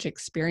have so much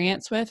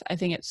experience with, I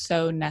think it's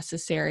so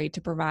necessary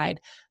to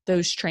provide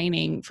those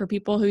training for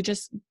people who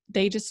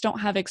they just don't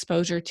have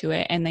exposure to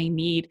it. And they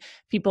need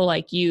people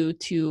like you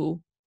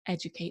to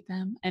educate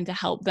them and to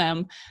help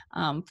them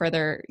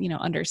further,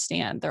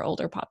 understand their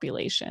older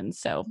population.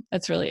 So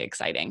that's really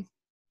exciting.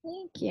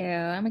 Thank you.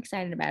 I'm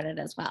excited about it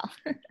as well.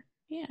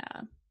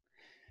 Yeah.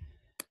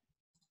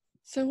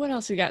 So what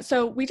else we got?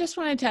 So we just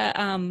wanted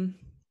to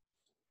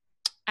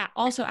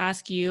also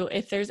ask you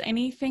if there's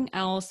anything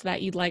else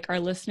that you'd like our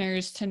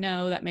listeners to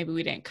know that maybe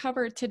we didn't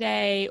cover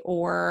today,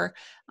 or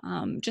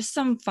just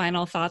some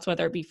final thoughts,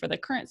 whether it be for the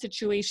current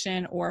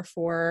situation or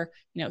for,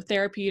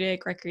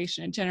 therapeutic,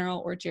 recreation in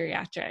general, or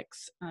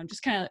geriatrics.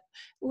 Just kind of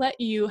let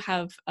you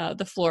have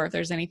the floor if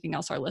there's anything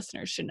else our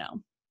listeners should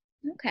know.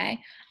 Okay.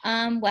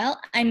 Well,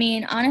 I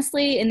mean,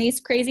 honestly, in these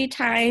crazy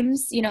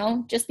times,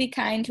 just be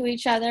kind to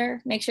each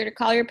other. Make sure to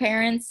call your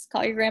parents,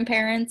 call your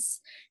grandparents,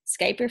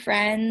 Skype your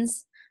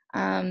friends.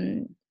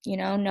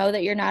 Know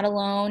that you're not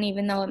alone,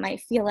 even though it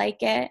might feel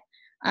like it.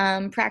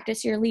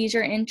 Practice your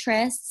leisure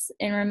interests,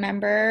 and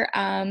remember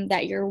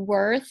that your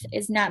worth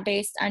is not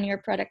based on your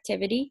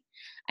productivity.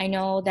 I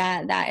know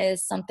that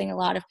is something a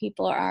lot of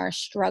people are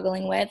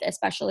struggling with,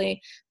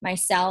 especially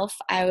myself.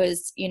 I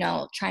was,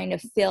 trying to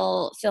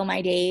fill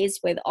my days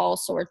with all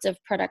sorts of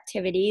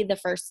productivity the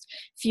first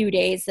few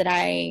days that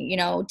I,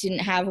 didn't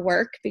have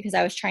work, because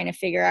I was trying to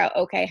figure out,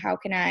 okay, how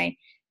can I,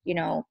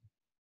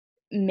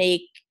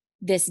 make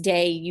this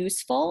day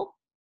useful?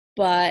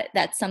 But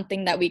that's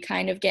something that we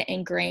kind of get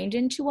ingrained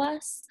into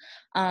us.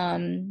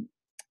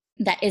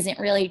 That isn't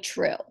really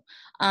true.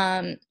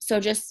 So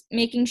just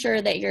making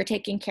sure that you're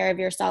taking care of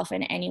yourself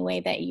in any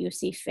way that you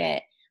see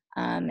fit,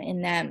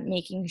 and that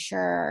making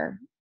sure,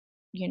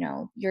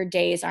 your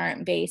days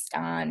aren't based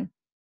on,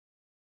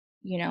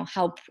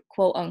 how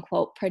quote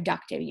unquote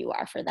productive you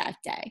are for that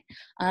day.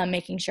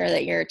 Making sure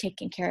that you're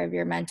taking care of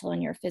your mental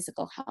and your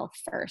physical health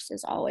first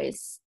is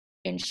always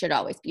and should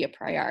always be a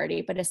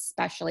priority, but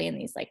especially in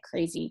these like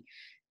crazy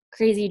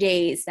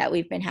days that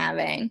we've been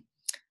having.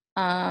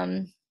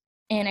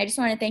 And I just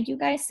want to thank you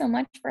guys so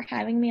much for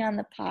having me on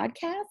the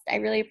podcast. I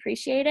really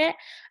appreciate it.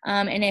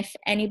 And if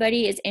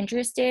anybody is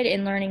interested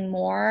in learning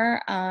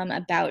more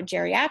about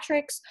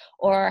geriatrics,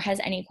 or has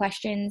any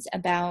questions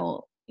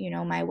about,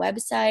 my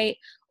website,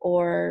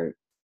 or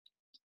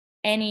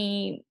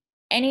any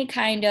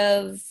kind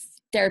of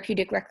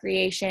therapeutic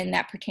recreation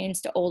that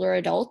pertains to older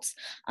adults,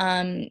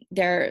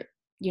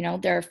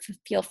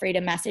 feel free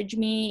to message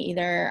me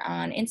either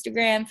on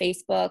Instagram,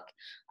 Facebook,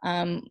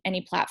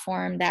 any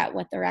platform that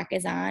What the Rec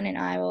is on, and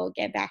I will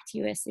get back to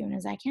you as soon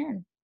as I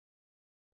can.